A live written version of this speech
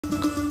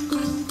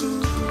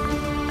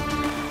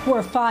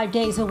We're 5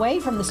 days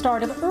away from the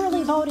start of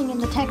early voting in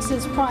the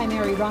Texas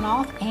primary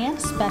runoff and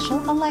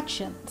special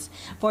elections.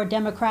 For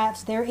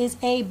Democrats, there is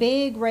a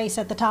big race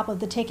at the top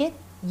of the ticket,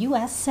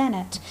 U.S.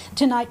 Senate.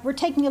 Tonight, we're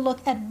taking a look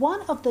at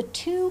one of the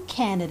two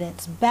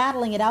candidates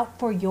battling it out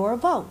for your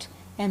vote,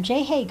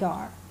 MJ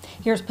Hegar.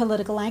 Here's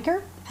political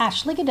anchor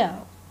Ashley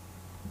Goudeau.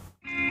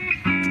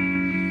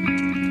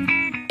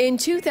 In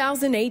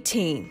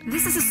 2018,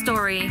 this is a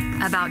story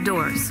about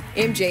doors.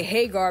 MJ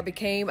Hegar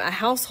became a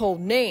household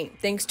name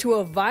thanks to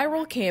a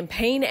viral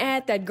campaign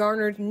ad that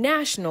garnered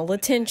national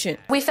attention.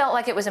 We felt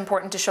like it was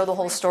important to show the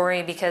whole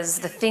story because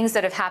the things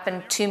that have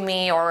happened to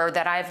me or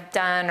that I've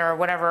done or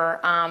whatever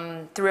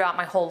throughout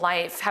my whole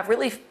life have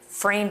really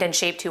framed and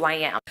shaped who I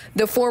am.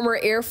 The former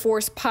Air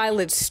Force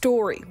pilot's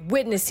story,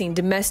 witnessing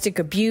domestic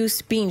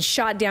abuse, being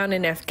shot down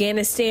in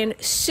Afghanistan,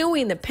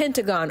 suing the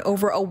Pentagon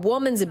over a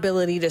woman's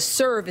ability to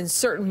serve in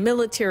certain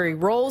military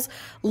roles,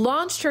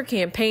 launched her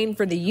campaign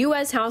for the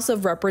U.S. House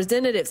of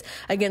Representatives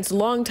against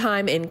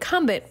longtime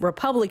incumbent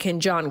Republican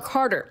John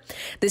Carter.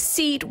 The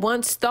seat,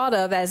 once thought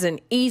of as an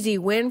easy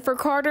win for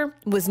Carter,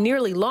 was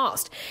nearly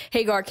lost.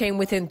 Hegar came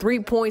within 3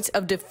 points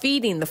of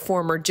defeating the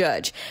former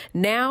judge.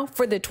 Now,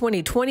 for the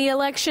 2020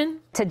 election,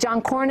 to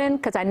John Cornyn,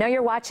 because I know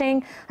you're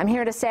watching, I'm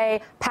here to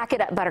say, pack it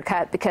up,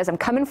 Buttercup, because I'm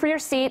coming for your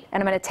seat,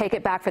 and I'm going to take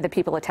it back for the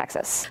people of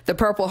Texas. The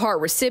Purple Heart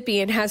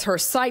recipient has her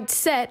sights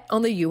set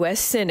on the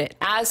U.S. Senate.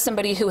 As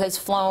somebody who has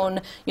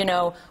flown,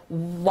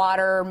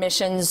 water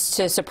missions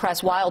to suppress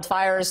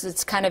wildfires,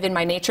 it's kind of in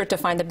my nature to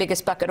find the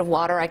biggest bucket of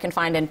water I can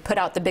find and put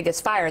out the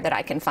biggest fire that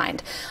I can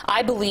find.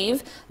 I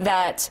believe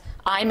that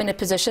I'm in a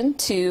position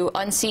to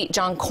unseat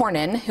John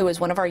Cornyn, who is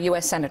one of our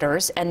U.S.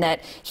 senators, and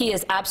that he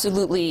is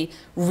absolutely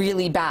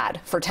really bad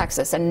for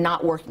Texas and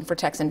not working for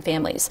Texan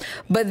families.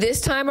 But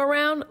this time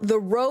around, the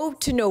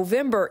road to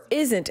November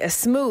isn't as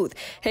smooth.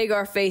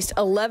 Hegar faced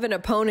 11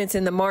 opponents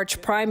in the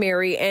March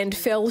primary and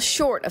fell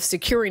short of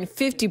securing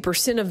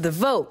 50% of the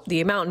vote,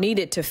 the amount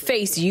needed to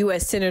face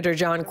U.S. Senator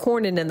John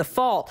Cornyn in the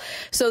fall.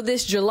 So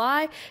this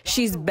July,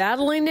 she's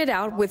battling it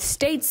out with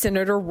State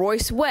Senator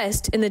Royce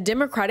West in the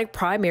Democratic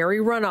primary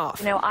runoff.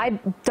 I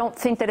don't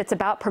think that it's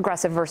about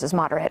progressive versus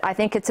moderate. I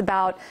think it's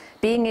about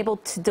being able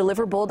to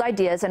deliver bold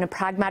ideas in a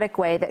pragmatic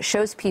way that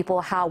shows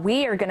people how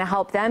we are going to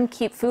help them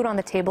keep food on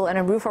the table and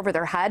a roof over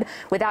their head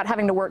without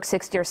having to work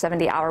 60 or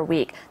 70-hour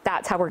week.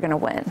 That's how we're going to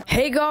win.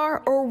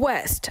 Hegar or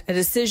West, a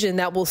decision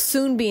that will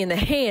soon be in the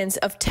hands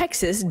of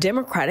Texas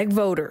Democratic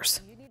voters.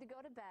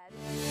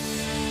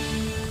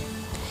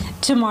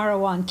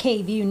 Tomorrow on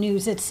KVUE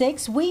News at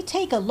 6, we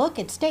take a look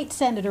at State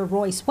Senator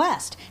Royce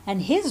West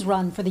and his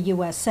run for the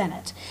U.S.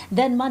 Senate.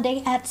 Then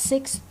Monday at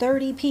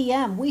 6:30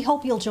 p.m., we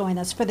hope you'll join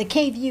us for the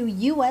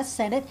KVUE U.S.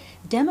 Senate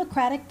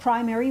Democratic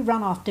primary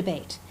runoff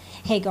debate.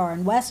 Hegar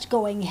and West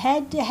going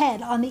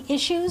head-to-head on the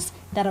issues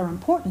that are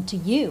important to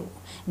you.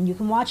 And you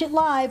can watch it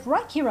live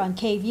right here on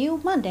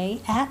KVUE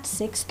Monday at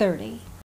 6:30.